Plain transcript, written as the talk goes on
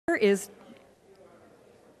is...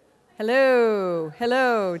 Hello,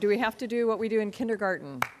 hello. Do we have to do what we do in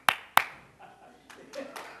kindergarten?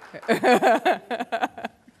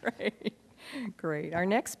 Great, great. Our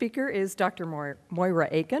next speaker is Dr. Moira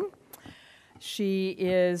Aiken. She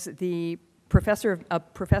is the professor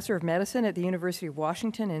of medicine at the University of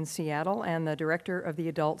Washington in Seattle and the director of the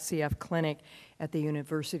adult CF clinic at the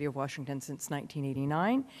University of Washington since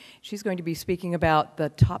 1989. She's going to be speaking about the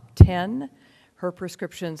top 10 her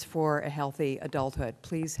prescriptions for a healthy adulthood.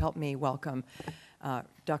 Please help me welcome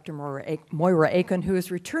Dr. Moira Aiken, who is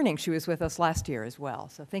returning. She was with us last year as well.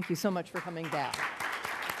 So thank you so much for coming back.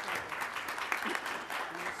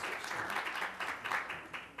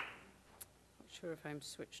 Not sure if I'm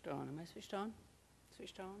switched on. Am I switched on?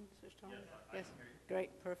 Switched on? Switched on? Yes. Great.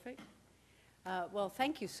 Perfect. Well,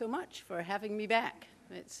 thank you so much for having me back.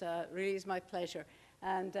 It's really is my pleasure.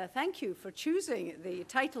 And thank you for choosing the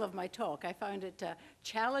title of my talk. I found it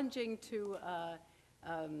challenging to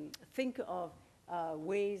think of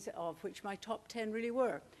ways of which my top 10 really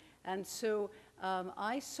were. And so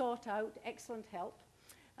I sought out excellent help,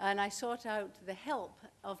 and I sought out the help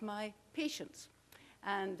of my patients.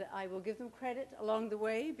 And I will give them credit along the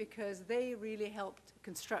way because they really helped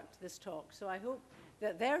construct this talk. So I hope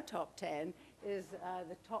that their top 10 is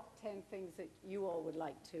the top 10 things that you all would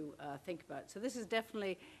like to think about. So this is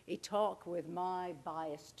definitely a talk with my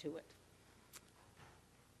bias to it.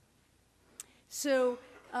 So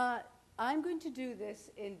I'm going to do this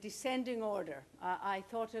in descending order. I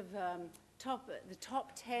thought of the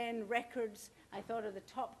top 10 records. I thought of the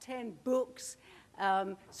top 10 books.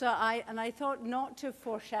 I thought not to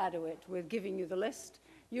foreshadow it with giving you the list.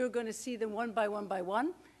 You're going to see them one by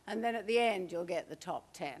one, and then at the end you'll get the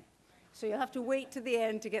top 10. So you'll have to wait to the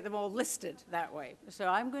end to get them all listed that way. So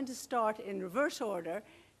I'm going to start in reverse order,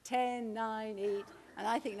 10, 9, 8, and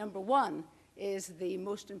I think number 1 is the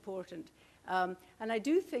most important. And I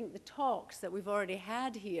do think the talks that we've already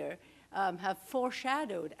had here have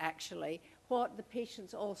foreshadowed, actually, what the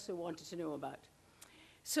patients also wanted to know about.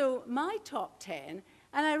 So my top 10,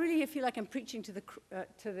 and I really feel like I'm preaching to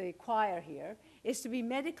the choir here, is to be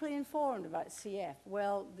medically informed about CF.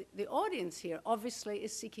 Well, the audience here obviously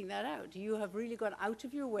is seeking that out. You have really gone out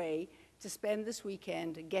of your way to spend this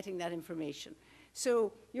weekend getting that information.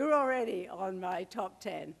 So you're already on my top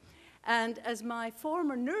 10. And as my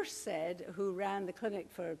former nurse said, who ran the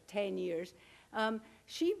clinic for 10 years,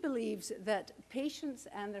 she believes that patients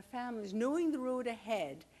and their families knowing the road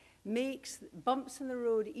ahead makes bumps in the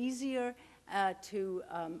road easier to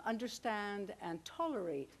understand and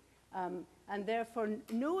tolerate. And therefore,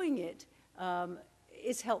 knowing it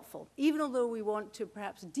is helpful, even although we want to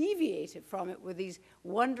perhaps deviate it from it with these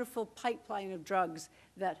wonderful pipeline of drugs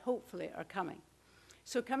that hopefully are coming.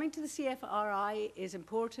 So coming to the CFRI is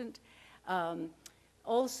important.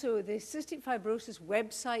 Also, the cystic fibrosis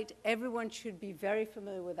website, everyone should be very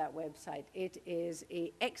familiar with that website. It is an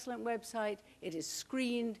excellent website. It is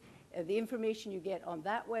screened. The information you get on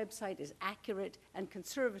that website is accurate and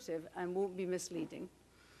conservative and won't be misleading.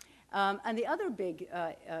 And the other big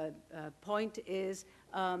point is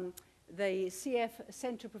the CF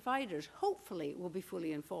center providers hopefully will be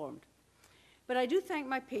fully informed. But I do thank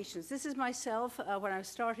my patients. This is myself when I was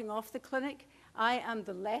starting off the clinic. I am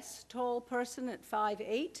the less tall person at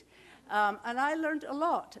 5'8", and I learned a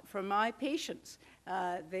lot from my patients.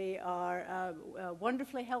 They are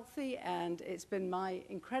wonderfully healthy, and it's been my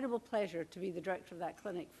incredible pleasure to be the director of that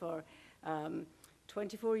clinic for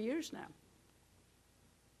 24 years now.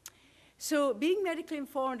 So being medically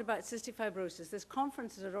informed about cystic fibrosis, this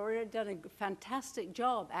conference has already done a fantastic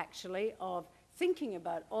job, actually, of thinking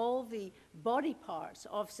about all the body parts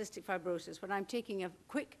of cystic fibrosis. When I'm taking a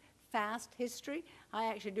quick, fast history, I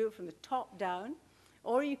actually do it from the top down,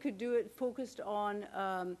 or you could do it focused on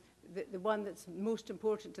the one that's most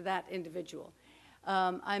important to that individual.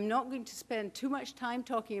 I'm not going to spend too much time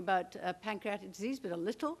talking about pancreatic disease, but a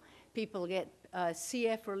little. People get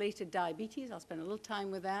CF-related diabetes. I'll spend a little time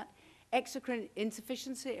with that. Exocrine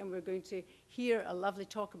insufficiency, and we're going to hear a lovely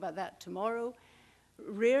talk about that tomorrow.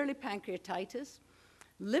 Rarely pancreatitis.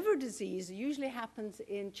 Liver disease usually happens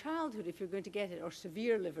in childhood if you're going to get it, or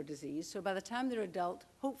severe liver disease. So by the time they're adult,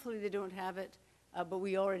 hopefully they don't have it, but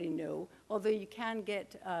we already know, although you can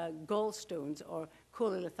get gallstones or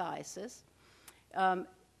cholelithiasis.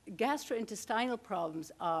 Gastrointestinal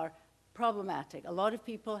problems are problematic. A lot of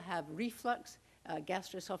people have reflux,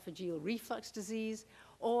 gastroesophageal reflux disease,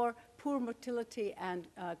 or poor motility and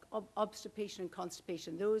obstipation and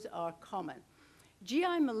constipation. Those are common.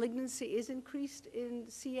 GI malignancy is increased in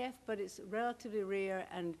CF, but it's relatively rare,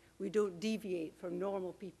 and we don't deviate from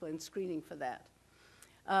normal people in screening for that.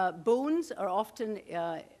 Bones are often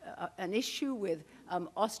an issue with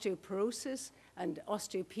osteoporosis and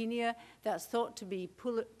osteopenia. That's thought to be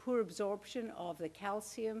poor absorption of the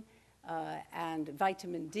calcium and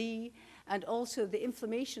vitamin D, and also the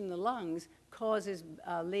inflammation in the lungs causes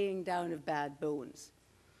laying down of bad bones.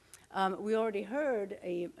 We already heard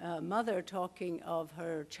a mother talking of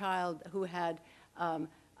her child who had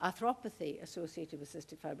arthropathy associated with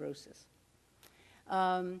cystic fibrosis.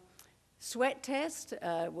 Sweat test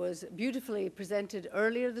was beautifully presented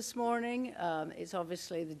earlier this morning. It's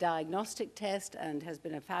obviously the diagnostic test and has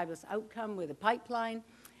been a fabulous outcome with a pipeline.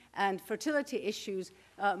 And fertility issues,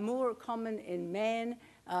 more common in men,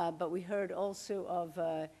 but we heard also of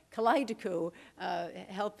Kaleido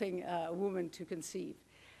helping a woman to conceive.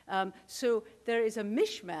 So there is a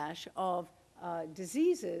mishmash of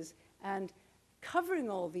diseases, and covering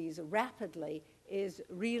all these rapidly is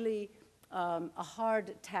really a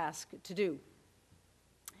hard task to do.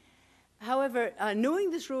 However,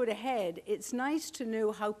 knowing this road ahead, it's nice to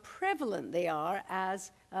know how prevalent they are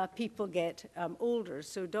as people get older.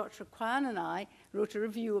 So Dr. Kwan and I wrote a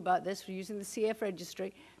review about this. We're using the CF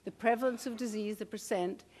registry, the prevalence of disease, the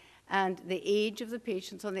percent, and the age of the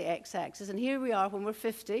patients on the x-axis. And here we are when we're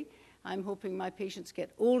 50. I'm hoping my patients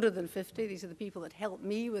get older than 50. These are the people that help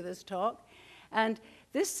me with this talk. And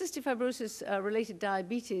this cystic fibrosis-related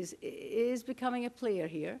diabetes is becoming a player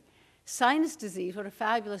here. Sinus disease, what a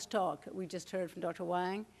fabulous talk we just heard from Dr.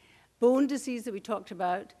 Wang. Bone disease that we talked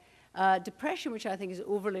about. Depression, which I think is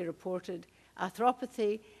overly reported.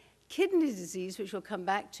 Arthropathy. Kidney disease, which we'll come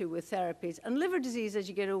back to with therapies. And liver disease, as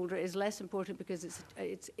you get older, is less important because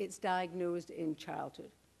it's diagnosed in childhood.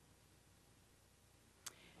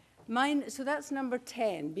 So that's number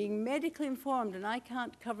 10, being medically informed. And I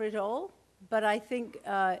can't cover it all, but I think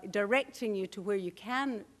directing you to where you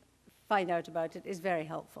can find out about it is very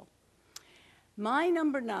helpful. My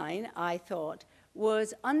number 9, I thought,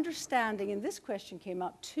 was understanding, and this question came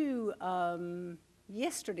up too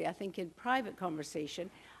yesterday, I think, in private conversation,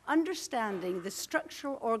 understanding the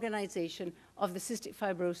structural organization of the cystic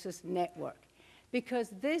fibrosis network,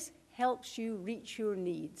 because this helps you reach your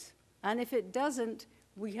needs. And if it doesn't,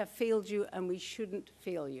 we have failed you, and we shouldn't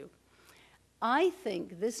fail you. I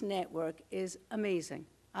think this network is amazing.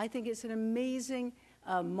 I think it's an amazing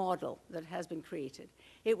model that has been created.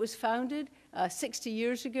 It was founded 60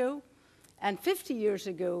 years ago, and 50 years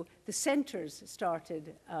ago, the centers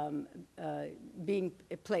started being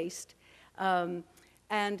placed.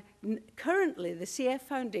 And currently, the CF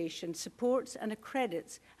Foundation supports and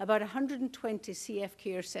accredits about 120 CF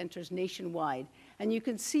care centers nationwide. And you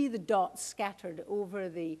can see the dots scattered over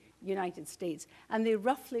the United States, and they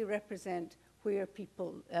roughly represent where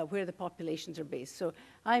the populations are based. So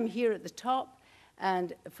I'm here at the top,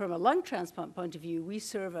 and from a lung transplant point of view, we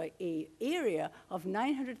serve an area of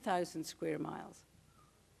 900,000 square miles.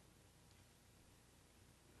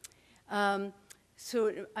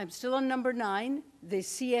 So I'm still on number 9. The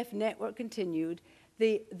CF network continued.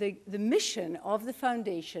 The mission of the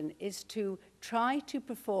foundation is to try to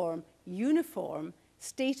perform uniform,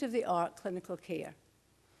 state-of-the-art clinical care.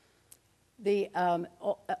 They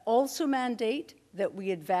also mandate that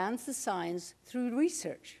we advance the science through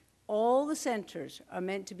research. All the centers are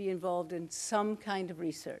meant to be involved in some kind of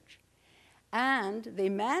research. And they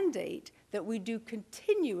mandate that we do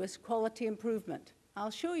continuous quality improvement.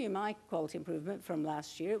 I'll show you my quality improvement from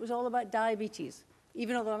last year. It was all about diabetes,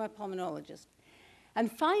 even although I'm a pulmonologist. And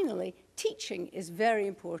finally, teaching is very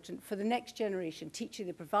important for the next generation, teaching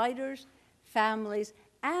the providers, families,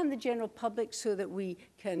 and the general public so that we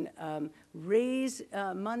can raise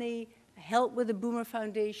money, help with the Boomer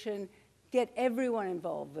Foundation, get everyone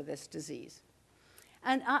involved with this disease.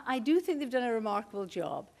 And I do think they've done a remarkable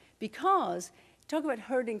job because, talk about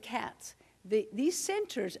herding cats, these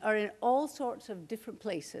centers are in all sorts of different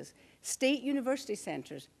places. State university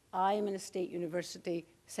centers. I am in a state university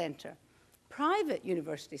center. Private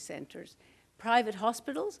university centers, private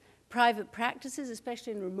hospitals, private practices,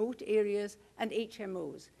 especially in remote areas, and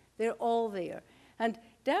HMOs. They're all there. And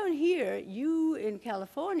down here, you in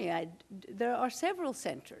California, there are several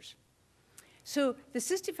centers. So the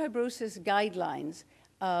cystic fibrosis guidelines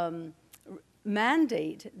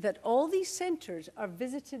mandate that all these centers are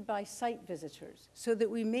visited by site visitors so that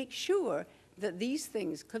we make sure that these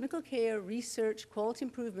things, clinical care, research, quality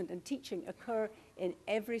improvement, and teaching occur in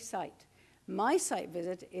every site. My site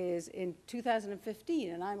visit is in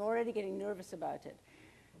 2015, and I'm already getting nervous about it.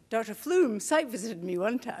 Dr. Flume site visited me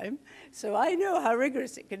one time, so I know how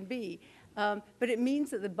rigorous it can be. But it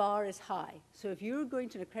means that the bar is high. So if you're going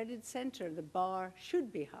to an accredited center, the bar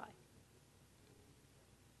should be high.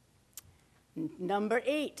 Number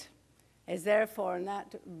 8, is therefore, and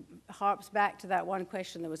that harps back to that one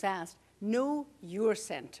question that was asked, know your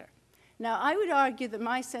center. Now, I would argue that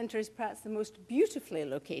my center is perhaps the most beautifully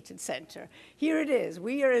located center. Here it is.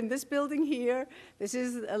 We are in this building here. This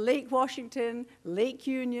is Lake Washington, Lake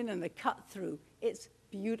Union, and the cut-through. It's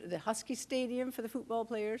beautiful. The Husky Stadium for the football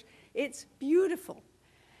players. It's beautiful.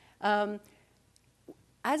 As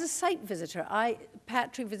a site visitor,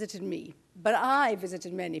 Patrick visited me, but I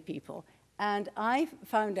visited many people. And I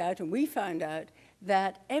found out, and we found out,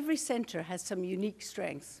 that every center has some unique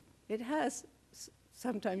strengths. It has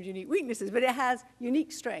sometimes unique weaknesses, but it has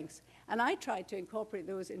unique strengths. And I tried to incorporate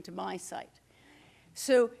those into my site.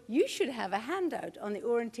 So you should have a handout on the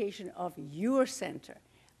orientation of your center,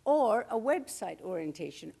 or a website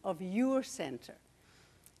orientation of your center.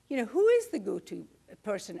 You know, who is the go-to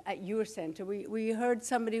person at your center? We heard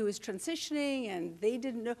somebody who was transitioning and they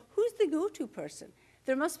didn't know. Who's the go-to person?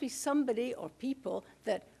 There must be somebody or people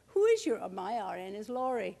that, who is my RN is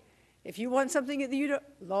Laurie. If you want something at the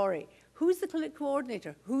Laurie. Who's the clinic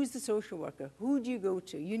coordinator? Who's the social worker? Who do you go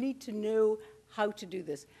to? You need to know how to do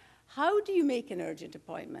this. How do you make an urgent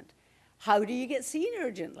appointment? How do you get seen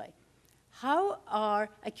urgently? How are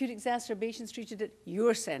acute exacerbations treated at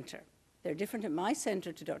your center? They're different at my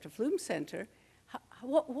center to Dr. Flume's center.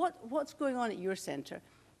 What's going on at your center?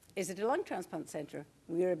 Is it a lung transplant center?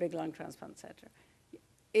 We're a big lung transplant center.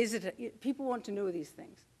 People want to know these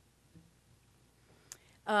things.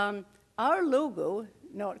 Our logo,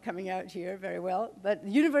 not coming out here very well, but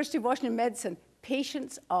the University of Washington Medicine,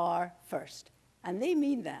 patients are first. And they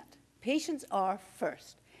mean that. Patients are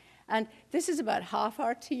first. And this is about half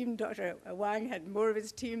our team. Dr. Wang had more of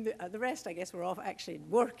his team. The rest, I guess, were off actually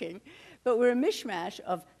working. But we're a mishmash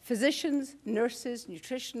of physicians, nurses,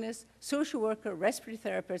 nutritionists, social worker, respiratory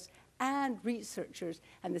therapists, and researchers.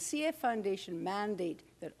 And the CF Foundation mandate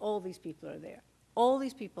that all these people are there. All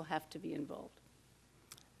these people have to be involved.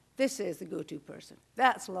 This is the go-to person.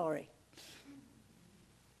 That's Laurie.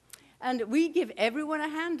 And we give everyone a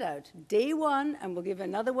handout, day one, and we'll give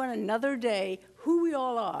another one another day, who we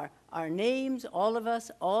all are, our names, all of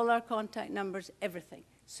us, all our contact numbers, everything,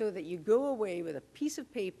 so that you go away with a piece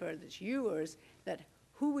of paper that's yours, that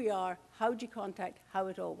who we are, how do you contact, how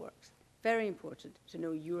it all works. Very important to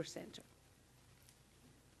know your center.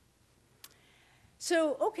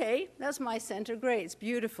 So, okay, that's my center, great, it's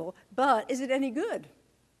beautiful, but is it any good?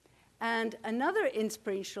 And another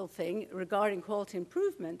inspirational thing regarding quality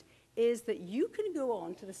improvement is that you can go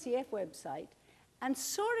on to the CF website and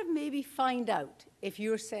sort of maybe find out if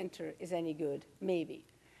your center is any good, maybe.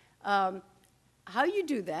 How you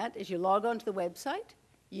do that is you log on to the website,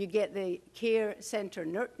 you get the Care Center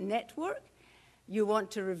network, you want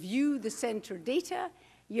to review the center data,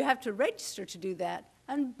 you have to register to do that,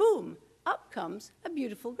 and boom, up comes a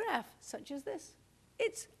beautiful graph, such as this.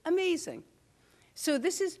 It's amazing. So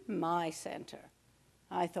this is my center.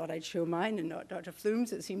 I thought I'd show mine and not Dr.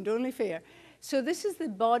 Flume's. It seemed only fair. So this is the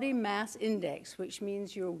body mass index, which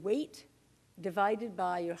means your weight divided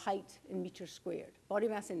by your height in meters squared. Body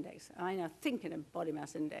mass index. I now think in a body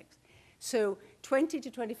mass index. So 20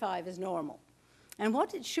 to 25 is normal. And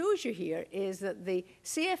what it shows you here is that the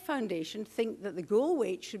CF Foundation think that the goal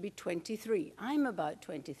weight should be 23. I'm about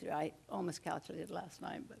 23. I almost calculated last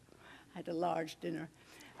night, but I had a large dinner.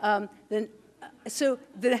 So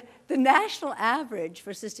the national average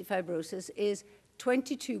for cystic fibrosis is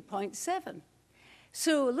 22.7.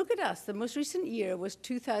 So look at us. The most recent year was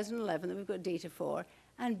 2011 that we've got data for,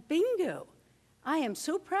 and bingo. I am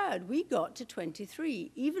so proud we got to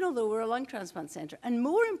 23, even although we're a lung transplant center. And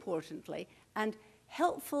more importantly, and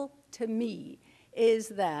helpful to me, is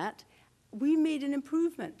that we made an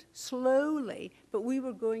improvement slowly, but we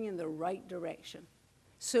were going in the right direction.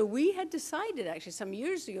 So we had decided, actually, some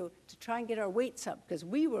years ago to try and get our weights up because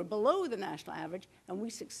we were below the national average, and we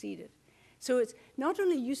succeeded. So it's not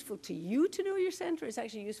only useful to you to know your center, it's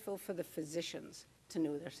actually useful for the physicians to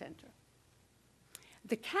know their center.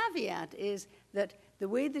 The caveat is that the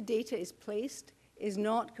way the data is placed is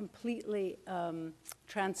not completely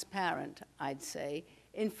transparent, I'd say.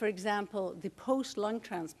 For example, the post-lung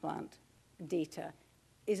transplant data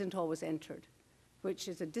isn't always entered, which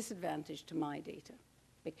is a disadvantage to my data,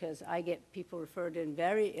 because I get people referred in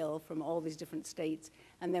very ill from all these different states,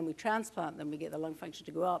 and then we transplant them, we get the lung function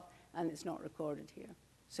to go up, and it's not recorded here.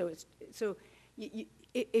 So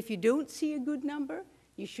if you don't see a good number,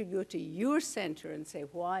 you should go to your center and say,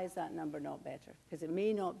 why is that number not better? Because it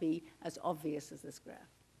may not be as obvious as this graph.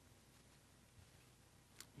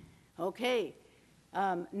 Okay,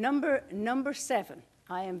 number 7.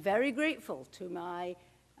 I am very grateful to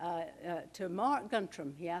to Mark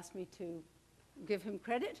Guntram. He asked me to give him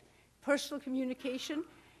credit. Personal communication.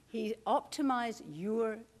 He optimized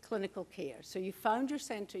your clinical care. So you found your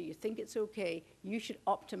center, you think it's okay, you should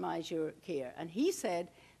optimize your care. And he said,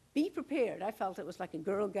 be prepared. I felt it was like a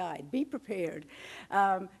girl guide. Be prepared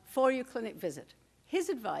for your clinic visit. His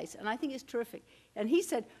advice, and I think it's terrific, and he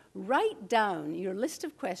said, write down your list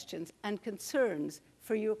of questions and concerns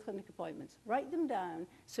for your clinic appointments. Write them down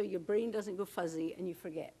so your brain doesn't go fuzzy and you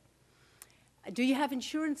forget. Do you have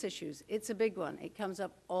insurance issues? It's a big one. It comes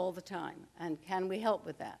up all the time. And can we help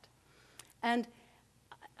with that? And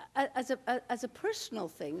as a personal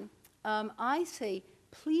thing, I say,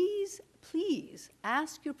 please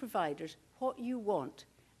ask your providers what you want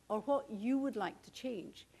or what you would like to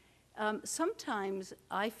change. Sometimes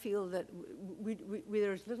I feel that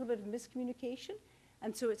there's a little bit of miscommunication,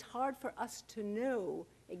 and so it's hard for us to know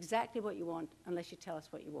exactly what you want unless you tell us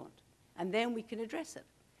what you want. And then we can address it.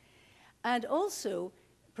 And also,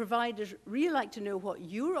 providers really like to know what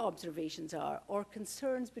your observations are or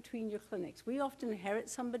concerns between your clinics. We often inherit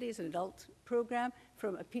somebody as an adult program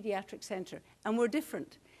from a pediatric center, and we're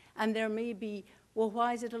different. And there may be, well,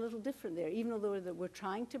 why is it a little different there? Even though we're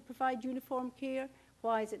trying to provide uniform care,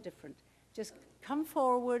 why is it different? Just come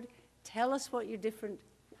forward, tell us what your different,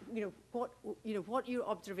 what your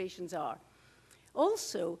observations are.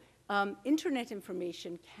 Also, internet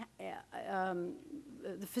information,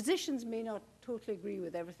 the physicians may not totally agree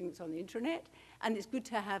with everything that's on the internet, and it's good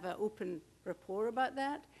to have an open rapport about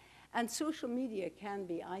that. And social media can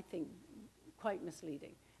be, I think, quite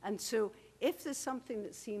misleading. And so if there's something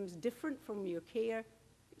that seems different from your care,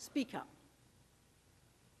 speak up.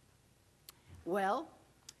 Well,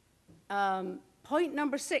 point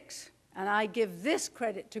number 6, and I give this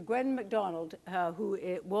credit to Gwen MacDonald,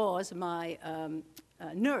 who was my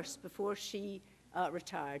nurse before she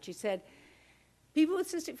retired. She said, people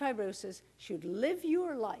with cystic fibrosis should live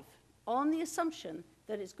your life on the assumption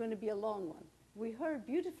that it's going to be a long one. We heard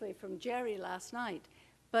beautifully from Jerry last night,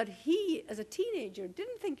 but he, as a teenager,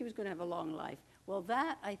 didn't think he was going to have a long life. Well,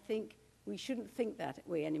 that, I think, we shouldn't think that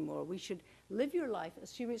way anymore. We should live your life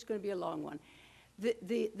assuming it's going to be a long one.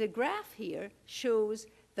 The graph here shows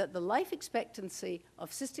that the life expectancy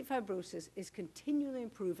of cystic fibrosis is continually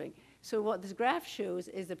improving. So what this graph shows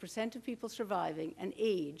is the percent of people surviving and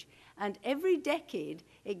age, and every decade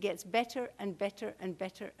it gets better and better and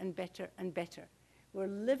better and better and better. We're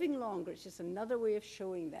living longer. It's just another way of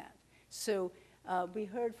showing that. So we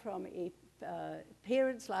heard from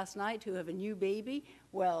parents last night who have a new baby.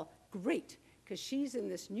 Well, great, because she's in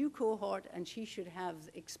this new cohort and she should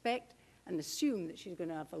expect and assume that she's going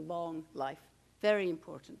to have a long life. Very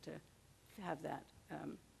important to have that.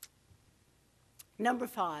 Number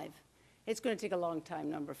 5. It's going to take a long time,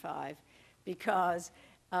 number 5, because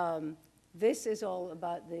this is all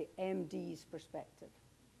about the MD's perspective.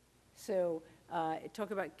 So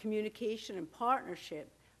talk about communication and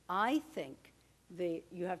partnership. I think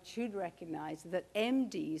you should recognize that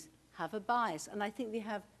MDs have a bias, and I think they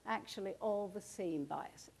have actually all the same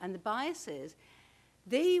bias. And the bias is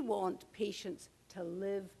they want patients to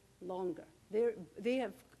live longer.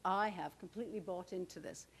 I have completely bought into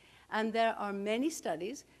this. And there are many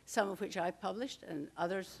studies, some of which I've published and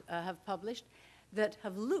others have published, that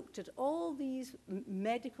have looked at all these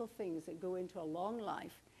medical things that go into a long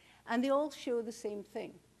life, and they all show the same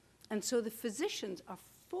thing. And so the physicians are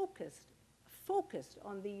focused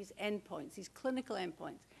on these endpoints, these clinical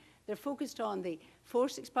endpoints. They're focused on the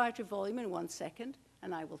forced expiratory volume in 1 second,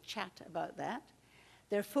 and I will chat about that.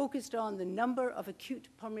 They're focused on the number of acute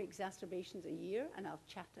pulmonary exacerbations a year, and I'll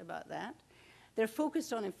chat about that. They're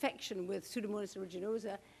focused on infection with Pseudomonas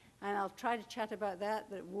aeruginosa, and I'll try to chat about that.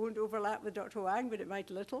 That won't overlap with Dr. Wang, but it might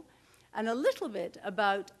a little. And a little bit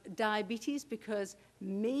about diabetes, because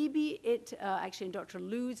maybe it, actually in Dr.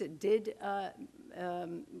 Liu's, it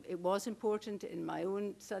was important. In my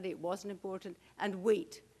own study, it wasn't important. And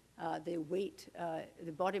weight,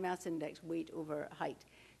 the body mass index, weight over height.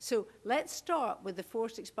 So let's start with the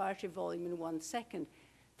forced expiratory volume in 1 second.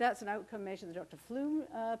 That's an outcome measure that Dr. Flume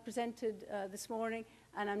presented this morning,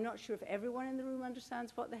 and I'm not sure if everyone in the room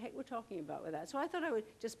understands what the heck we're talking about with that. So I thought I would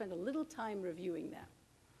just spend a little time reviewing that.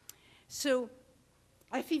 So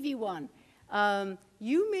FEV1,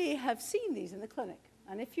 you may have seen these in the clinic,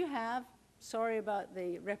 and if you have, sorry about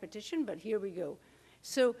the repetition, but here we go.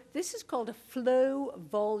 So this is called a flow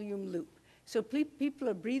volume loop. So people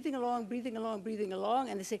are breathing along,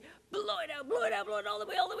 and they say, blow it out, blow it out, blow it all the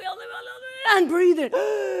way, all the way, all the way, all the way, and breathe it.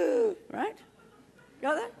 Right?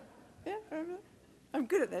 Got that? Yeah, I'm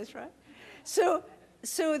good at this, right? So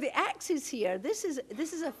the axis here, this is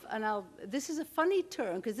a funny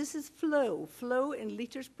term, because this is flow in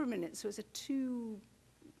liters per minute. So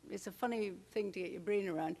it's a funny thing to get your brain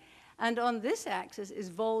around. And on this axis is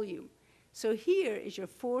volume. So here is your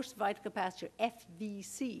forced vital capacity, your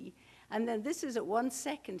FVC. And then this is at 1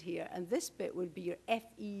 second here, and this bit would be your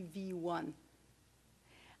FEV1.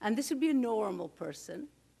 And this would be a normal person.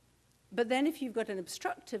 But then if you've got an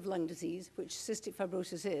obstructive lung disease, which cystic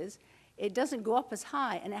fibrosis is, it doesn't go up as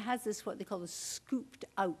high, and it has this, what they call the scooped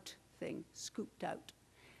out thing, scooped out.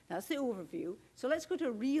 That's the overview. So let's go to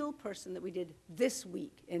a real person that we did this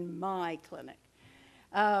week in my clinic.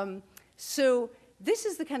 So this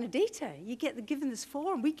is the kind of data you get given this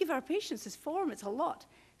form. We give our patients this form. It's a lot.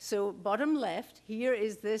 So bottom left, here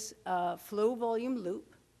is this flow volume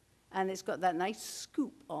loop, and it's got that nice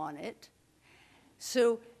scoop on it.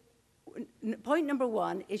 So point number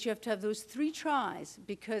one is you have to have those 3 tries,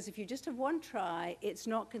 because if you just have 1 try, it's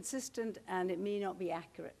not consistent and it may not be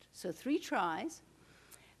accurate. So 3 tries.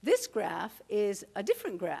 This graph is a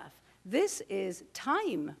different graph. This is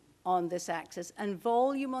time on this axis and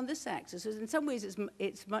volume on this axis. So in some ways,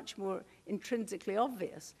 it's much more intrinsically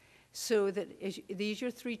obvious. So that these are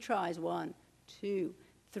your 3 tries, 1, 2,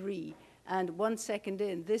 3. And 1 second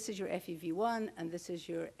in, this is your FEV1 and this is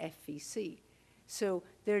your FVC. So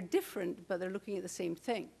they're different, but they're looking at the same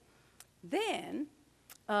thing. Then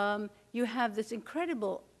you have this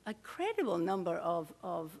incredible number of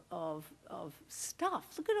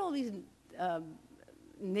stuff. Look at all these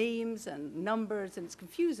names and numbers, and it's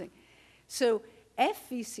confusing. So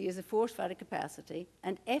FVC is the forced vital capacity,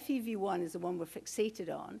 and FEV1 is the one we're fixated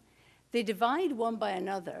on. They divide one by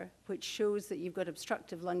another, which shows that you've got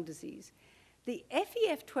obstructive lung disease. The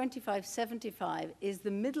FEF2575 is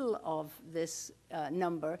the middle of this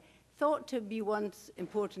number, thought to be once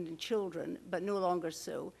important in children, but no longer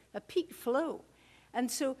so, a peak flow.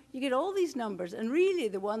 And so you get all these numbers, and really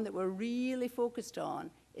the one that we're really focused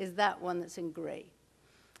on is that one that's in gray.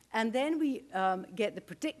 And then we get the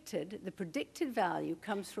predicted. The predicted value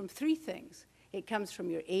comes from 3 things. It comes from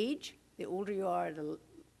your age. The older you are, the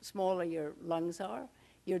smaller your lungs are.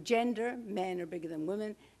 Your gender, men are bigger than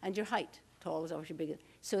women, and your height. Tall is obviously bigger.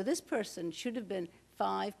 So this person should have been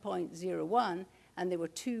 5.01, and they were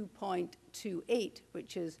 2.28,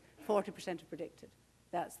 which is 40% of predicted.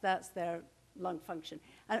 That's their lung function.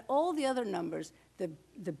 And all the other numbers,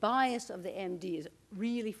 the bias of the MD is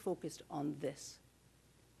really focused on this.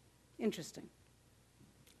 Interesting,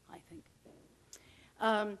 I think.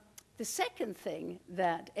 The second thing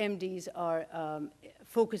that MDs are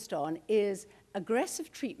focused on is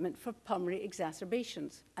aggressive treatment for pulmonary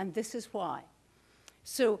exacerbations, and this is why.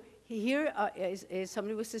 So here is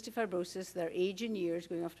somebody with cystic fibrosis, their age in years,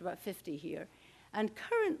 going up to about 50 here, and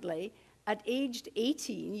currently, at aged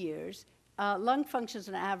 18 years, lung functions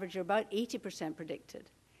on average are about 80% predicted.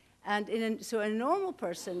 And so a normal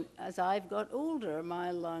person, as I've got older,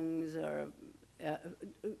 my lungs are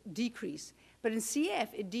decrease. But in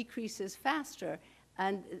CF, it decreases faster,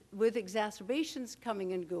 and with exacerbations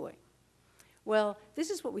coming and going. Well,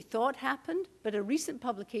 this is what we thought happened, but a recent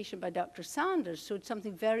publication by Dr. Sanders showed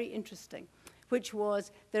something very interesting, which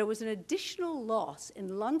was there was an additional loss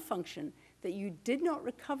in lung function that you did not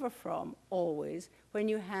recover from always when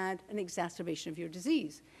you had an exacerbation of your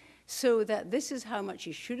disease. So that this is how much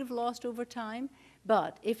you should have lost over time,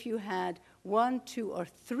 but if you had 1, 2, or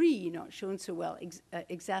 3 not shown so well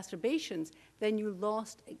exacerbations, then you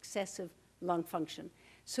lost excessive lung function.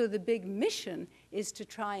 So the big mission is to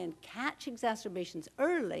try and catch exacerbations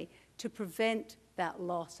early to prevent that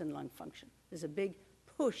loss in lung function. There's a big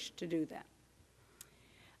push to do that.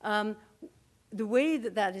 The way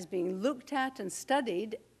that that is being looked at and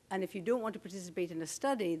studied, and if you don't want to participate in a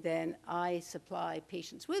study, then I supply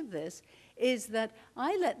patients with this, is that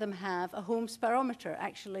I let them have a home spirometer.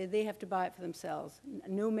 Actually, they have to buy it for themselves.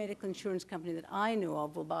 No medical insurance company that I know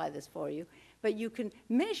of will buy this for you. But you can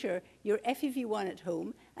measure your FEV1 at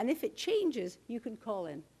home, and if it changes, you can call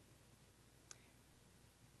in.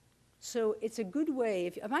 So it's a good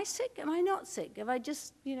way. Am I sick? Am I not sick? Have I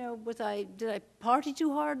just, did I party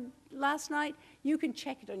too hard last night? You can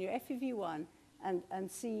check it on your FEV1 and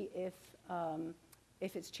see if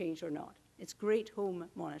it's changed or not. It's great home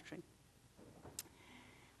monitoring.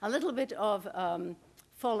 A little bit of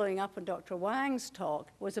following up on Dr. Wang's talk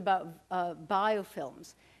was about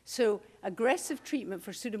biofilms. So aggressive treatment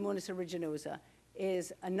for Pseudomonas aeruginosa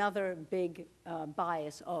is another big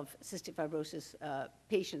bias of cystic fibrosis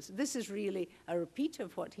patients. This is really a repeat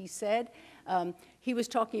of what he said. He was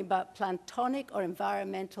talking about planktonic or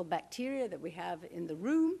environmental bacteria that we have in the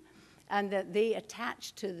room, and that they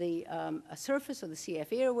attach to the surface of the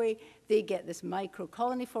CF airway. They get this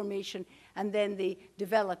microcolony formation, and then they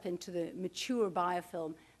develop into the mature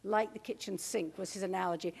biofilm, like the kitchen sink was his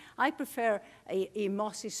analogy. I prefer a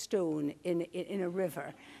mossy stone in a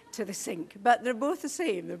river, to the sink, but they're both the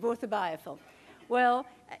same. They're both a biofilm. Well,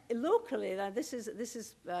 locally, now this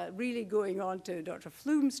is really going on to Dr.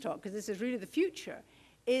 Flume's talk, because this is really the future,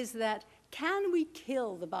 is that can we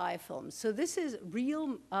kill the biofilms? So this is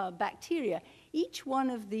real bacteria. Each one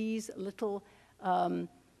of these little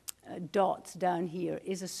dots down here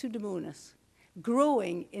is a Pseudomonas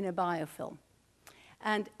growing in a biofilm.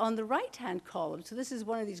 And on the right-hand column, so this is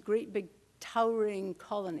one of these great big towering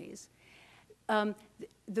colonies,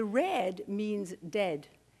 the red means dead,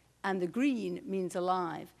 and the green means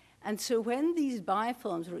alive. And so when these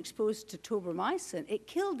biofilms were exposed to tobramycin, it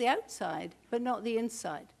killed the outside, but not the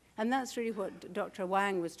inside. And that's really what Dr.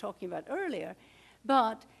 Wang was talking about earlier.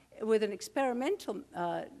 But with an experimental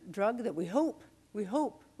drug that we hope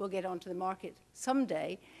will get onto the market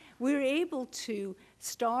someday, we're able to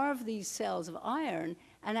starve these cells of iron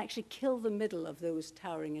and actually kill the middle of those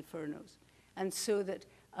towering infernos. And so that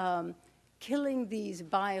killing these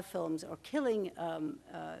biofilms or killing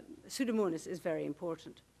Pseudomonas is very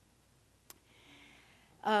important.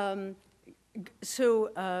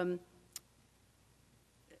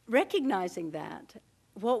 Recognizing that,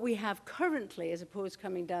 what we have currently, as opposed to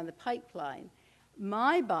coming down the pipeline,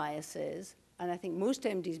 my bias is, and I think most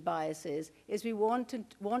MD's bias is we want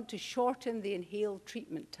to shorten the inhaled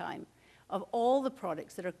treatment time of all the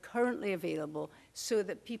products that are currently available so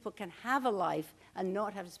that people can have a life and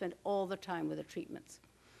not have to spend all their time with the treatments.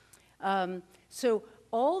 So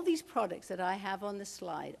all these products that I have on the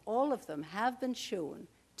slide, all of them have been shown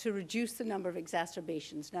to reduce the number of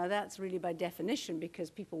exacerbations. Now, that's really by definition because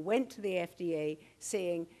people went to the FDA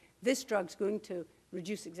saying, this drug's going to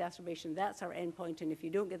reduce exacerbation. That's our endpoint, and if you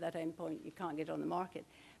don't get that endpoint, you can't get on the market.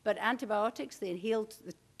 But antibiotics, the inhaled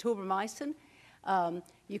the tobramycin,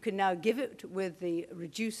 you can now give it with the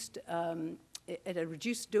reduced, at a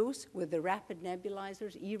reduced dose with the rapid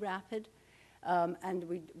nebulizers, eRapid, and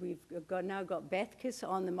we've now got Bethkis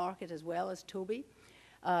on the market as well as Toby.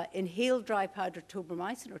 Inhaled dry powder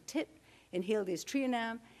tobramycin, or TIP, inhaled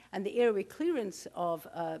aztreonam, and the airway clearance of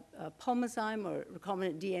pulmozyme or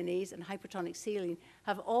recombinant DNAs and hypertonic saline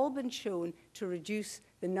have all been shown to reduce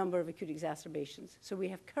the number of acute exacerbations. So we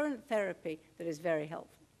have current therapy that is very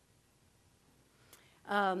helpful.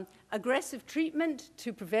 Aggressive treatment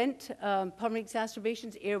to prevent pulmonary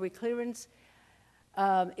exacerbations, airway clearance.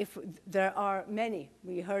 If there are many,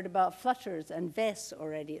 we heard about flutters and vests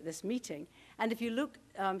already at this meeting. And if you look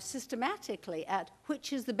systematically at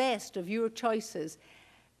which is the best of your choices,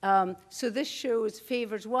 so this shows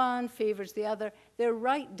favors one, favors the other. They're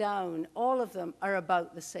right down. All of them are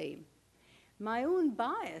about the same. My own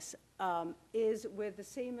bias is with the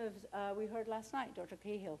same as we heard last night, Dr.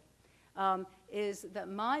 Cahill, is that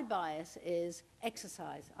my bias is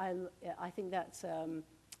exercise. I think that's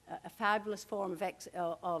a fabulous form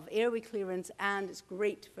of airway clearance, and it's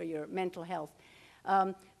great for your mental health.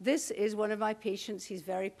 This is one of my patients. He's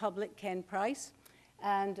very public, Ken Price.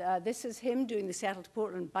 And this is him doing the Seattle to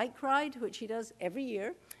Portland bike ride, which he does every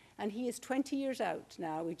year. And he is 20 years out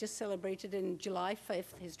now. We just celebrated in July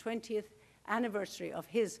 5th his 20th anniversary of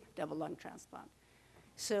his double lung transplant.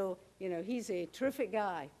 So, you know, he's a terrific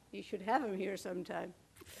guy. You should have him here sometime.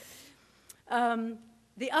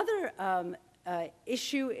 The other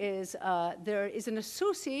issue is there is an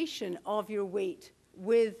association of your weight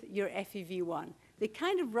with your FEV1. They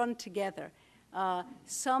kind of run together.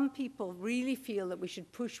 Some people really feel that we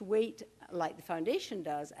should push weight like the foundation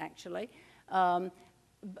does, actually, but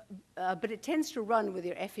it tends to run with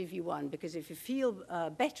your FEV1 because if you feel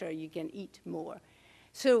better, you can eat more.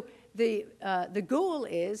 So the goal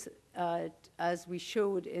is, as we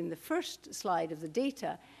showed in the first slide of the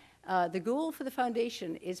data, the goal for the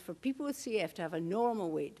foundation is for people with CF to have a normal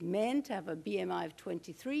weight, men to have a BMI of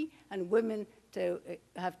 23 and women to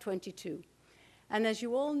have 22. And as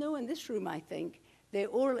you all know in this room, I think, the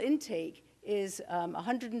oral intake is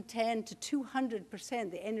 110 to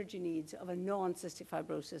 200% the energy needs of a non-cystic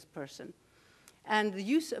fibrosis person. And the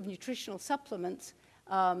use of nutritional supplements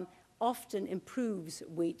often improves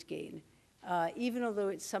weight gain, even although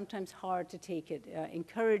it's sometimes hard to take it.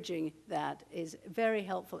 Encouraging that is very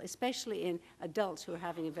helpful, especially in adults who are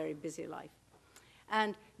having a very busy life.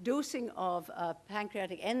 And dosing of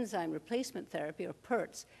pancreatic enzyme replacement therapy, or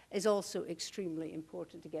PERTs, is also extremely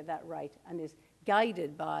important to get that right and is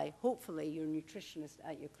guided by, hopefully, your nutritionist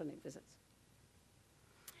at your clinic visits.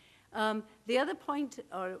 The other point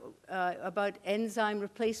about enzyme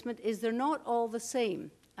replacement is they're not all the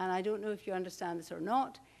same. And I don't know if you understand this or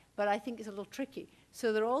not, but I think it's a little tricky.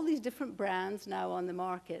 So there are all these different brands now on the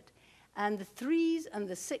market. And the 3s and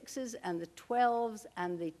the 6s and the 12s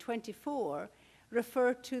and the 24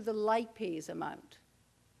 refer to the lipase amount.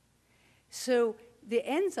 So the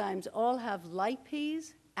enzymes all have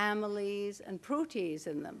lipase, amylase, and protease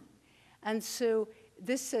in them. And so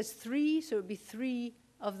this says 3, so it would be 3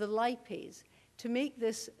 of the lipase. To make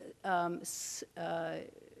this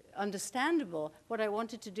understandable, what I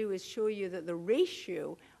wanted to do is show you that the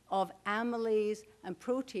ratio of amylase and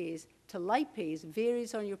protease to lipase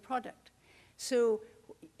varies on your product. So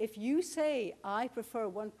if you say, I prefer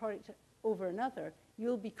one product over another,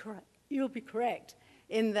 you'll be correct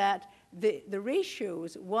in that the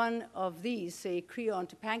ratios, one of these, say, creon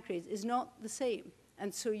to pancrease, is not the same.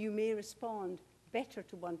 And so you may respond better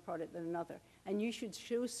to one product than another. And you should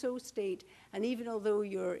so state, and even although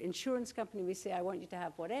your insurance company may say, I want you to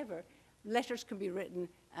have whatever, letters can be written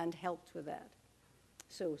and helped with that.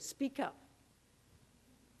 So speak up.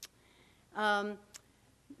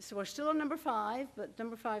 So we're still on number 5, but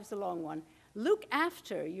number 5 is the long one. Look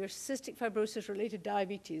after your cystic fibrosis-related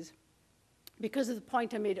diabetes because of the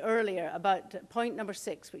point I made earlier about point number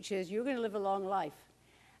 6, which is you're going to live a long life.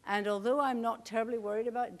 And although I'm not terribly worried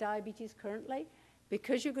about diabetes currently,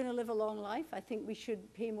 because you're going to live a long life, I think we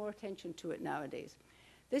should pay more attention to it nowadays.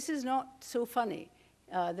 This is not so funny.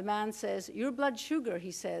 The man says, your blood sugar,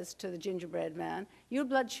 he says to the gingerbread man, your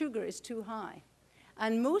blood sugar is too high.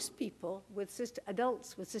 And most people,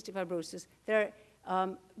 adults with cystic fibrosis, their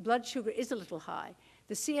blood sugar is a little high.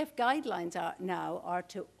 The CF guidelines now are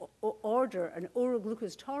to order an oral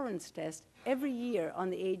glucose tolerance test every year on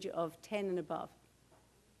the age of 10 and above.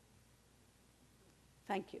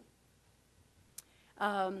 Thank you.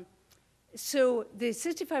 So the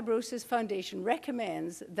Cystic Fibrosis Foundation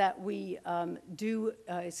recommends that we do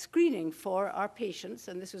screening for our patients,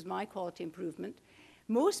 and this was my quality improvement.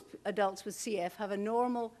 Most adults with CF have a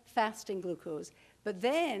normal fasting glucose, but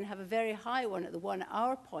then have a very high one at the 1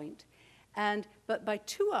 hour point. But by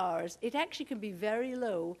 2 hours, it actually can be very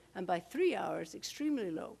low, and by 3 hours,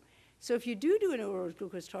 extremely low. So if you do an oral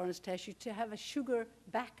glucose tolerance test, you have a sugar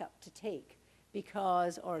backup to take,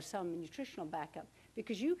 or some nutritional backup,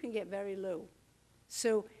 because you can get very low.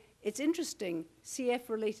 So it's interesting.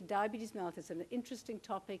 CF-related diabetes mellitus is an interesting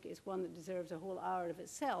topic. It's one that deserves a whole hour of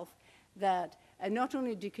itself. That not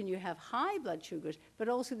only can you have high blood sugars, but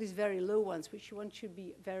also these very low ones, which one should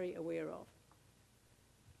be very aware of.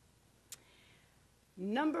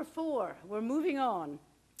 Number 4, we're moving on.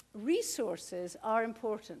 Resources are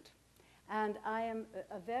important. And I am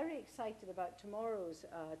very excited about tomorrow's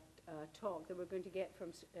talk that we're going to get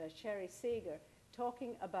from Sherry Sager,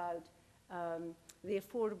 talking about the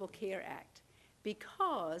Affordable Care Act,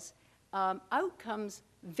 because outcomes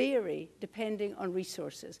vary depending on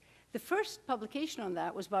resources. The first publication on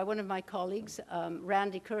that was by one of my colleagues,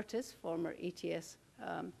 Randy Curtis, former ATS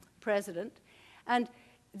president, and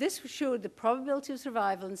this showed the probability of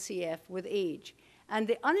survival in CF with age. And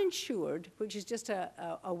the uninsured, which is just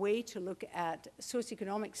a way to look at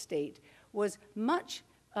socioeconomic state, was much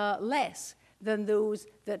less than those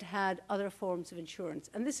that had other forms of insurance.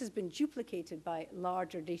 And this has been duplicated by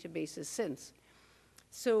larger databases since.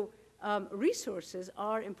 So resources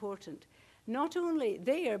are important. Not only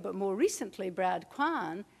there, but more recently, Brad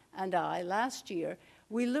Kwan and I, last year,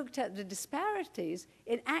 we looked at the disparities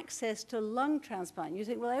in access to lung transplant. You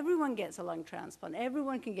think, well, everyone gets a lung transplant.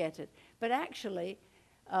 Everyone can get it. But actually,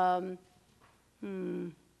 where are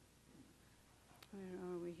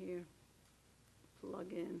we here?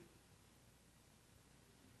 Plug in.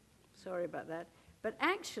 Sorry about that. But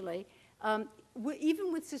actually,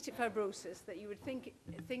 even with cystic fibrosis, that you would think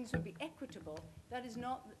things would be equitable, that is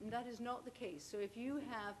not the case. So if you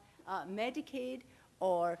have Medicaid,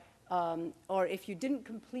 or if you didn't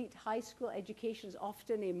complete high school education, is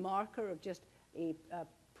often a marker of just a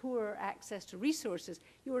poor access to resources,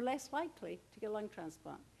 you are less likely to get a lung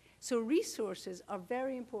transplant. So resources are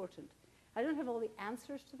very important. I don't have all the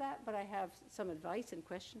answers to that, but I have some advice in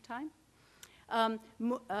question time. And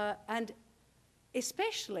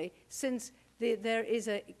especially since there is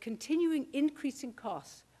a continuing increasing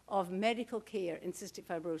cost of medical care in cystic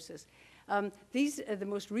fibrosis. These are the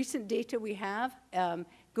most recent data we have,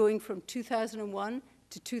 going from 2001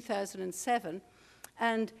 to 2007.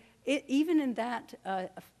 And even in that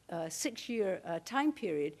 6-year time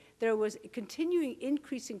period, there was a continuing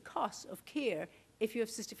increasing costs of care if you have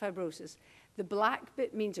cystic fibrosis. The black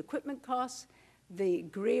bit means equipment costs, the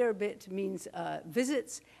grayer bit means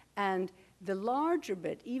visits, and the larger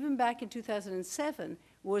bit, even back in 2007,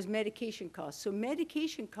 was medication costs. So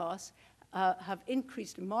medication costs have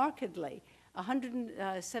increased markedly,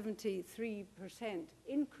 173%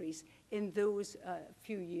 increase in those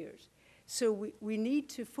few years. So we need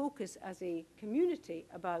to focus as a community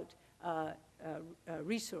about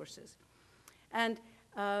resources. And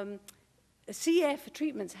CF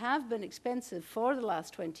treatments have been expensive for the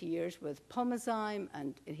last 20 years with Pulmozyme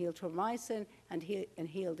and inhaled taurimycin and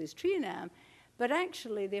inhaled isotretinoin, but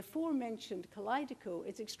actually the aforementioned Kalydeco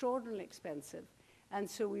is extraordinarily expensive. And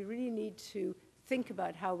so we really need to think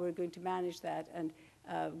about how we're going to manage that, and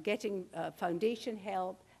getting foundation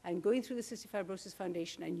help and going through the Cystic Fibrosis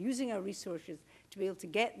Foundation and using our resources to be able to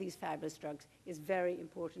get these fabulous drugs is very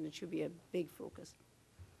important and should be a big focus.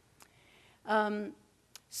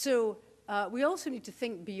 We also need to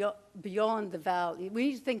think beyond the value. We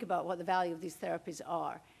need to think about what the value of these therapies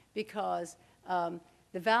are, because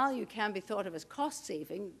the value can be thought of as cost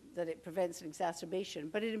saving, that it prevents an exacerbation,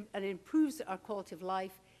 but it improves our quality of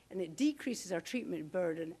life, and it decreases our treatment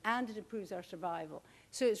burden, and it improves our survival.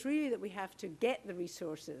 So it's really that we have to get the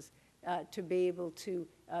resources to be able to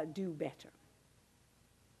do better.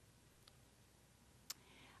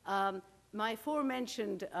 My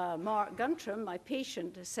aforementioned Mark Guntram, my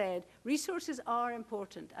patient, said resources are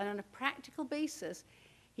important, and on a practical basis,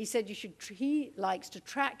 he said he likes to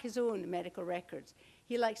track his own medical records.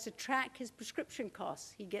 He likes to track his prescription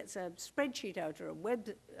costs. He gets a spreadsheet out or a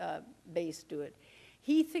web-based do it.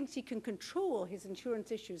 He thinks he can control his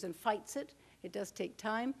insurance issues and fights it. It does take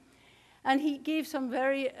time. And he gave some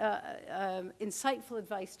very insightful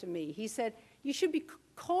advice to me. He said, you should be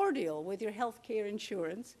cordial with your healthcare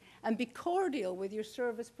insurance and be cordial with your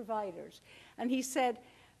service providers. And he said,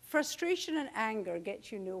 frustration and anger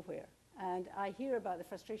get you nowhere. And I hear about the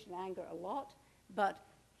frustration and anger a lot, but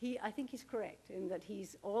I think he's correct in that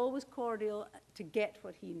he's always cordial to get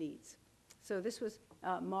what he needs. So this was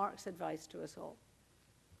Mark's advice to us all.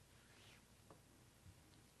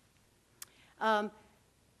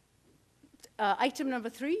 Item number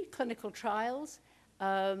 3, clinical trials.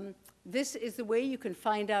 This is the way you can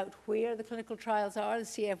find out where the clinical trials are. The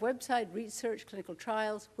CF website, research, clinical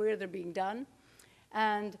trials, where they're being done.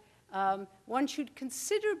 And one should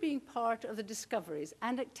consider being part of the discoveries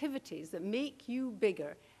and activities that make you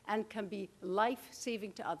bigger and can be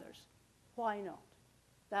life-saving to others. Why not?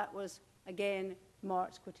 That was, again,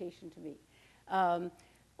 Mark's quotation to me.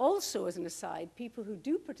 Also, as an aside, people who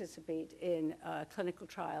do participate in clinical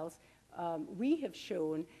trials, we have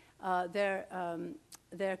shown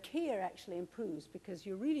their care actually improves, because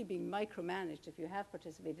you're really being micromanaged if you have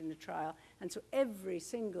participated in a trial, and so every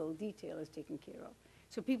single detail is taken care of.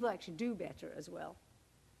 So people actually do better as well.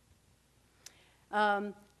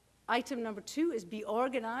 Item number 2 is be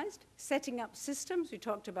organized, setting up systems. We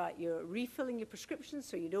talked about your refilling your prescriptions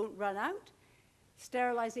so you don't run out,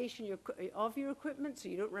 sterilization of your equipment so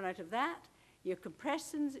you don't run out of that, your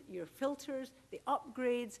compressors, your filters, the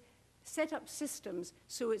upgrades. Set up systems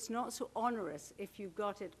so it's not so onerous if you've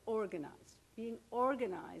got it organized. Being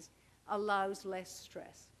organized allows less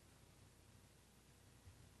stress.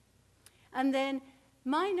 And then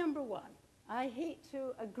my number 1, I hate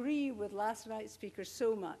to agree with last night's speaker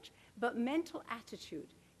so much, but mental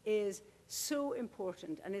attitude is so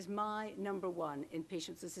important and is my number 1 in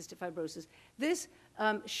patients with cystic fibrosis. This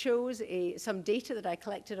shows some data that I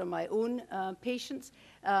collected on my own patients.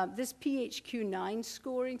 This PHQ-9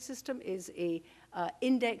 scoring system is an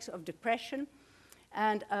index of depression,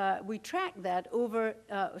 and we track that over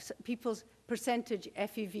people's percentage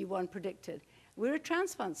FEV1 predicted. We're a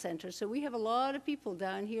transplant center, so we have a lot of people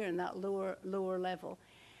down here in that lower level.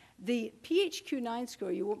 The PHQ-9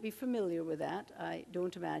 score, you won't be familiar with that, I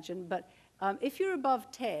don't imagine, but if you're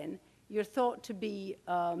above 10, you're thought to be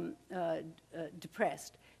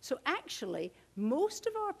depressed. So actually, most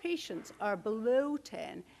of our patients are below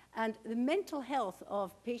 10, and the mental health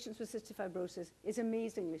of patients with cystic fibrosis is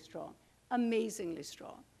amazingly strong, amazingly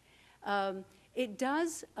strong. It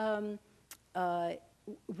does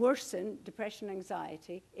worsen depression and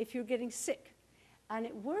anxiety if you're getting sick, and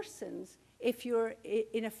it worsens if you're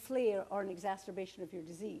in a flare or an exacerbation of your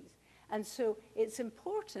disease. And so it's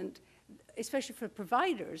important, especially for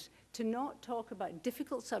providers, to not talk about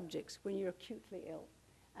difficult subjects when you're acutely ill,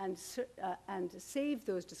 and save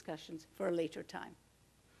those discussions for a later time.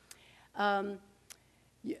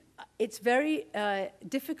 It's very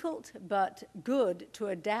difficult but good to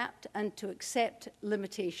adapt and to accept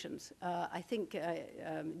limitations. I think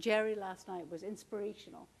Jerry last night was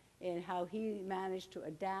inspirational in how he managed to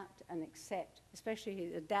adapt and accept,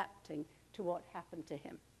 especially adapting to what happened to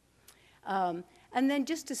him. And then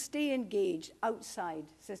just to stay engaged outside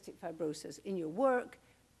cystic fibrosis, in your work,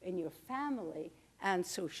 in your family, and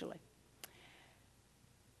socially.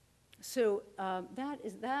 So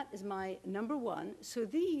that is my number 1. So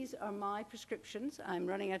these are my prescriptions. I'm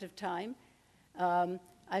running out of time.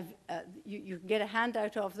 You can get a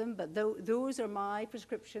handout of them, but those are my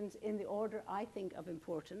prescriptions in the order I think of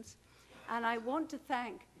importance. And I want to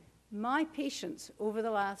thank my patients over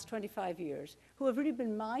the last 25 years, who have really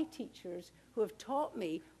been my teachers, who have taught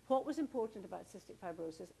me what was important about cystic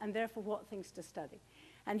fibrosis and therefore what things to study.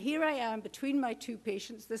 And here I am between my two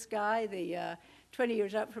patients, this guy, the 20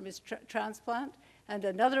 years out from his transplant, and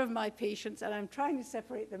another of my patients, and I'm trying to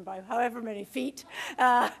separate them by however many feet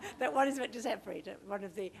that one is meant to separate at one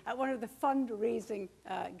of the fundraising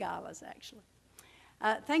galas, actually.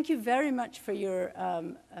 Thank you very much for your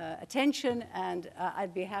attention, and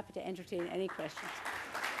I'd be happy to entertain any questions.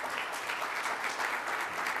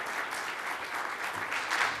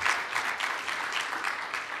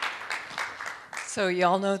 So you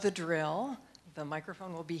all know the drill. The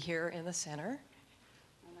microphone will be here in the center.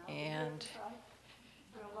 And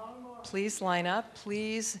please line up.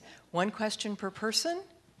 Please, one question per person.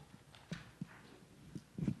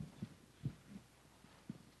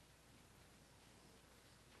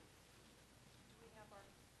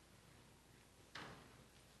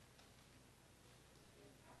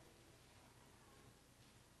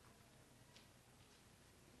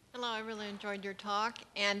 Hello, I really enjoyed your talk,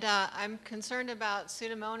 and I'm concerned about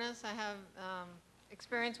Pseudomonas. I have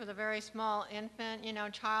experience with a very small infant,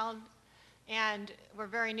 child, and we're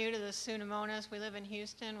very new to the Pseudomonas. We live in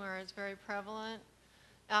Houston, where it's very prevalent.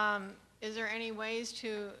 Is there any ways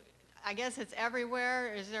to, I guess it's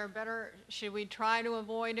everywhere, should we try to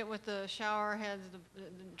avoid it with the shower heads, the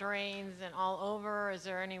drains, and all over? Is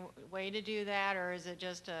there any way to do that, or is it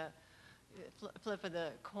just a flip of the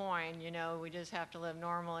coin, we just have to live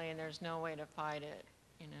normally and there's no way to fight it,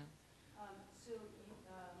 So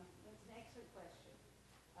that's an excellent question.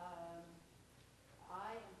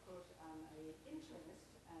 I, of course, am an internist,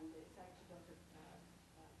 and it's actually Dr.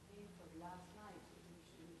 Painful last night who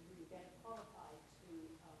should really get qualified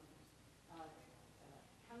to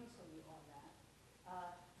counsel you on that.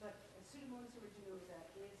 But Pseudomonas aeruginosa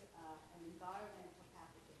is an environmental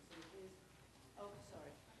pathogen,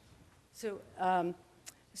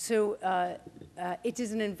 so it is, it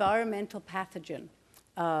is an environmental pathogen,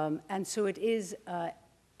 and so it is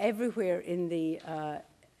everywhere in the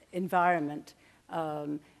environment,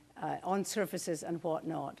 on surfaces and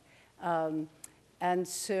whatnot. And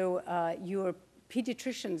so your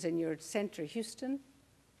pediatricians in your center, Houston,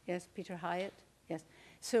 yes, Peter Hyatt, yes.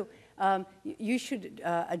 So you should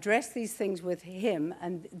address these things with him,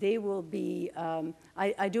 and they will be,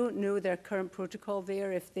 I don't know their current protocol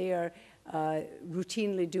there, if they are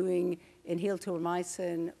routinely doing inhaled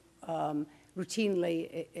tolomycin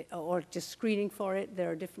routinely or just screening for it.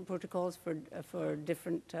 There are different protocols for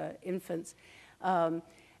different infants.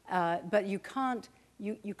 But you can't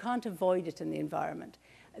avoid it in the environment.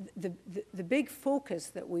 The big focus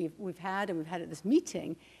that we've had, and we've had at this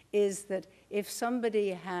meeting, is that if somebody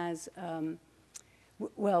has,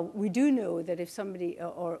 well, we do know that if somebody,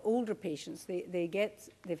 or older patients, they've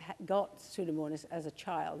got Pseudomonas as a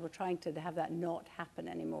child. We're trying to have that not happen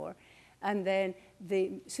anymore. And then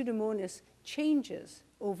the Pseudomonas changes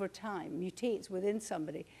over time, mutates within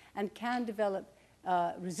somebody, and can develop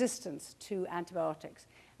resistance to antibiotics.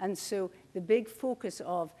 And so the big focus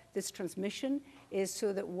of this transmission is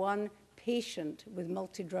so that one patient with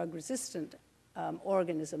multi-drug resistant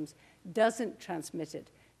organisms doesn't transmit it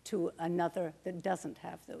to another that doesn't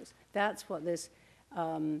have those. That's what this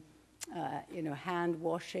hand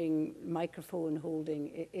washing, microphone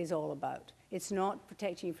holding is all about. It's not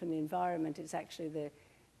protecting you from the environment, it's actually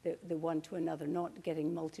the one to another, not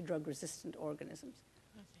getting multi-drug resistant organisms.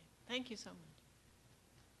 Okay. Thank you so much.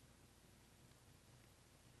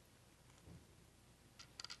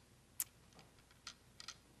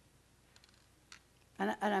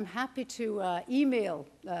 And I'm happy to email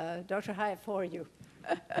Dr. Hyatt for you.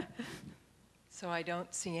 So I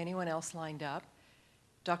don't see anyone else lined up.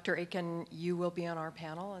 Dr. Aiken, you will be on our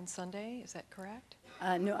panel on Sunday, is that correct?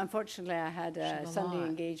 No, unfortunately, I had a Sunday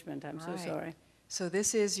engagement. I'm so sorry. So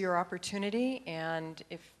this is your opportunity, and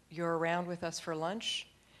if you're around with us for lunch,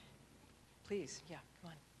 please, yeah,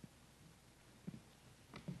 come on.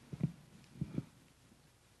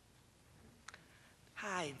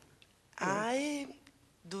 Hi. I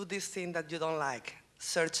do this thing that you don't like.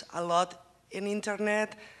 Search a lot in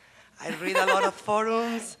internet. I read a lot of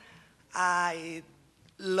forums. I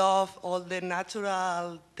love all the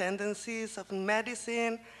natural tendencies of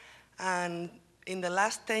medicine. And in the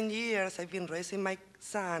last 10 years, I've been raising my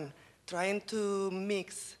son, trying to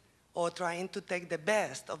mix or trying to take the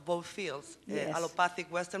best of both fields, Yes.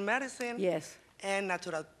 allopathic Western medicine Yes. and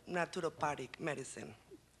naturopathic medicine,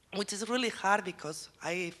 which is really hard because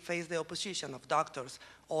I face the opposition of doctors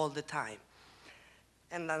all the time.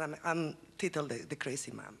 And then I'm titled the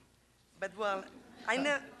crazy mom. But well,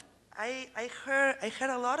 I heard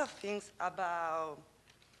a lot of things about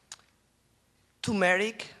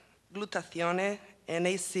turmeric, glutathione,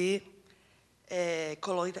 NAC,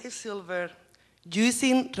 colloidal silver,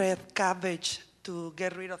 using red cabbage to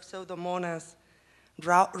get rid of Pseudomonas,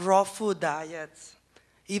 raw food diets,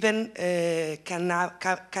 even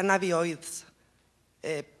cannabinoids,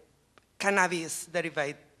 cannabis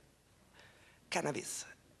derived cannabis.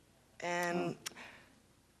 And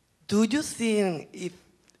do you think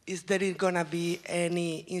is there gonna be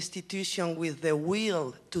any institution with the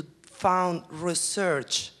will to found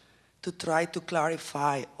research to try to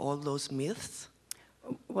clarify all those myths?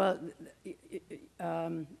 Well,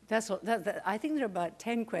 I think there are about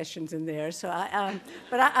 10 questions in there, so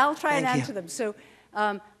I'll try and answer them. So,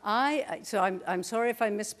 I'm sorry if I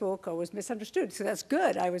misspoke or was misunderstood, so that's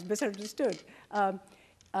good, I was misunderstood. I'm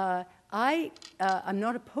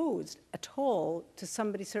not opposed at all to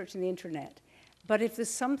somebody searching the internet, but if there's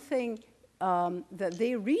something that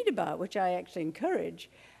they read about, which I actually encourage,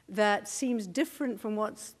 that seems different from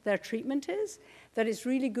what their treatment is, that it's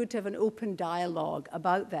really good to have an open dialogue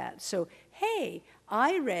about that. So, hey,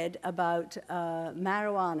 I read about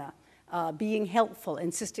marijuana being helpful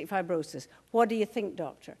in cystic fibrosis. What do you think,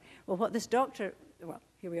 doctor? Well, what this doctor, well,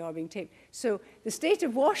 here we are being taped. So the state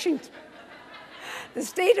of Washington,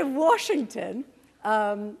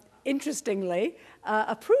 interestingly,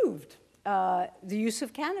 approved the use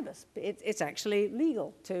of cannabis. It's actually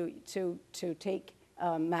legal to take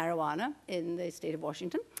marijuana in the state of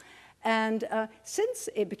Washington. And since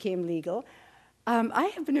it became legal,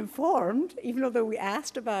 I have been informed, even though we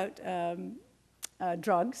asked about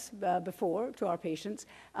drugs before to our patients,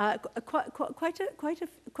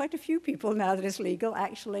 quite a few people now that it's legal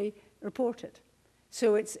actually report it.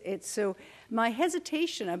 So so my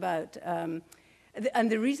hesitation about, and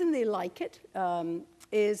the reason they like it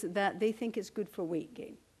is that they think it's good for weight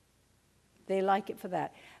gain. They like it for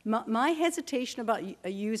that. My hesitation about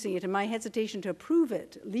using it and my hesitation to approve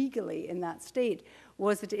it legally in that state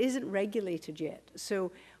was that it isn't regulated yet.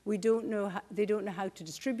 So we don't know they don't know how to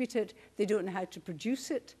distribute it. They don't know how to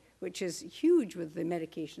produce it, which is huge with the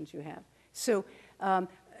medications you have. So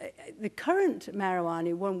the current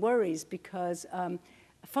marijuana, one worries because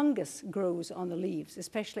fungus grows on the leaves,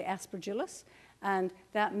 especially aspergillus, and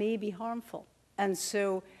that may be harmful. And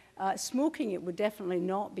so smoking it would definitely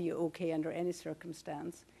not be okay under any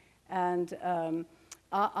circumstance. And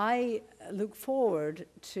I look forward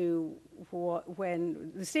to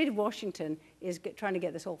when the state of Washington is trying to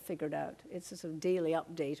get this all figured out. It's a sort of daily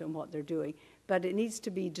update on what they're doing. But it needs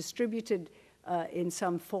to be distributed in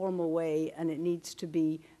some formal way, and it needs to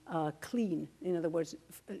be clean, in other words,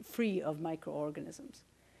 free of microorganisms.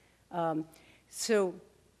 When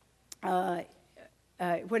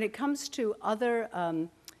it comes to other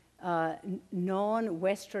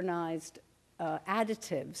non-Westernized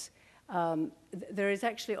additives, there is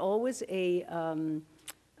actually always a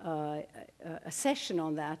session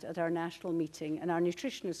on that at our national meeting, and our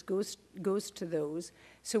nutritionist goes to those.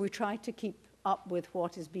 So we try to keep up with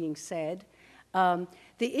what is being said. The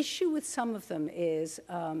issue with some of them is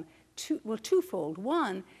twofold.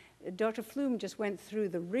 One, Dr. Flume just went through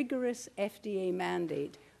the rigorous FDA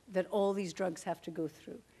mandate that all these drugs have to go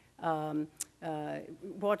through.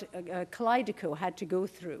 What Kalydeco had to go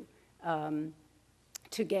through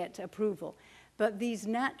to get approval. But these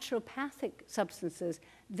naturopathic substances,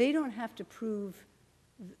 they don't have to prove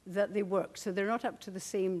that they work. So they're not up to the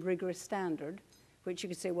same rigorous standard, which you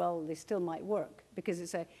could say, well, they still might work, because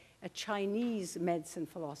it's a Chinese medicine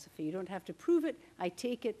philosophy. You don't have to prove it. I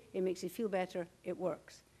take it. It makes you feel better. It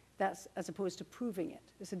works. That's as opposed to proving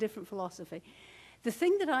it. It's a different philosophy. The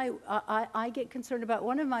thing that I get concerned about,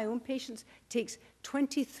 one of my own patients takes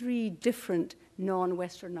 23 different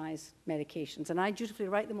non-Westernized medications, and I dutifully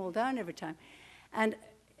write them all down every time. And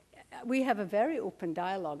we have a very open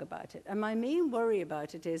dialogue about it. And my main worry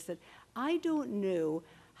about it is that I don't know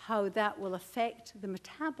how that will affect the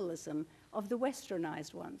metabolism of the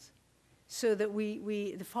Westernized ones. So that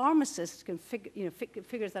the pharmacist can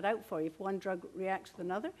figures that out for you if one drug reacts with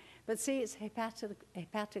another. But say it's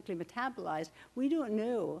hepatically metabolized, we don't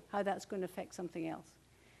know how that's going to affect something else.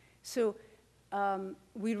 So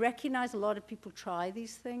we recognize a lot of people try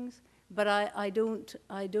these things, but I don't.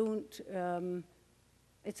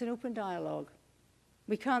 It's an open dialogue.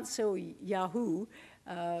 We can't say Yahoo,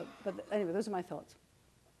 but anyway, those are my thoughts.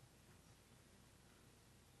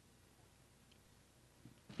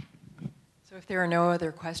 So if there are no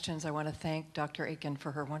other questions, I want to thank Dr. Akin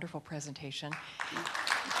for her wonderful presentation.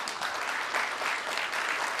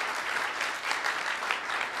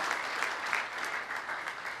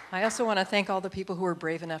 I also want to thank all the people who were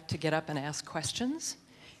brave enough to get up and ask questions,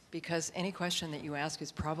 because any question that you ask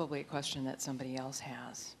is probably a question that somebody else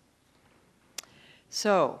has.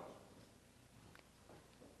 So,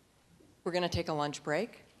 we're going to take a lunch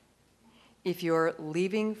break. If you're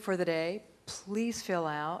leaving for the day, please fill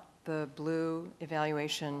out the blue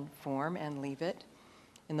evaluation form and leave it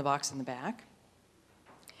in the box in the back.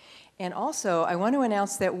 And also, I want to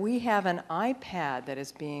announce that we have an iPad that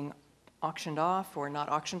is being auctioned off, or not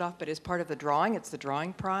auctioned off, but is part of the drawing. It's the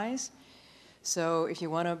drawing prize. So if you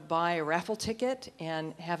want to buy a raffle ticket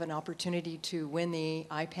and have an opportunity to win the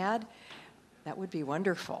iPad, that would be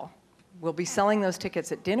wonderful. We'll be selling those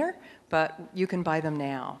tickets at dinner, but you can buy them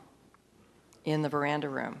now in the veranda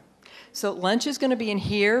room. So lunch is going to be in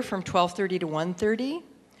here from 12:30 to 1:30.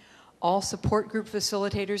 All support group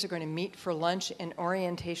facilitators are going to meet for lunch and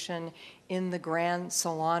orientation in the grand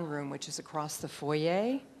salon room, which is across the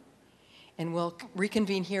foyer. And we'll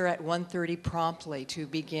reconvene here at 1:30 promptly to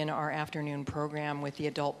begin our afternoon program with the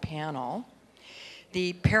adult panel.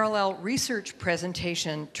 The parallel research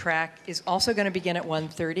presentation track is also going to begin at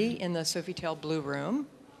 1:30 in the Sofitel Blue Room,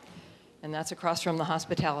 and that's across from the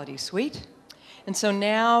hospitality suite. And so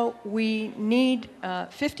now we need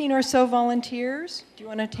 15 or so volunteers. Do you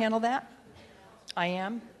want to handle that? I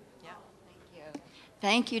am.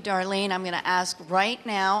 Thank you, Darlene. I'm going to ask right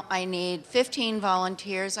now, I need 15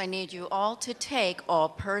 volunteers. I need you all to take all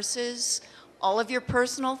purses, all of your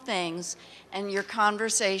personal things, and your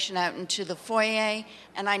conversation out into the foyer,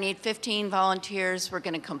 and I need 15 volunteers. We're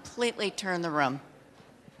going to completely turn the room.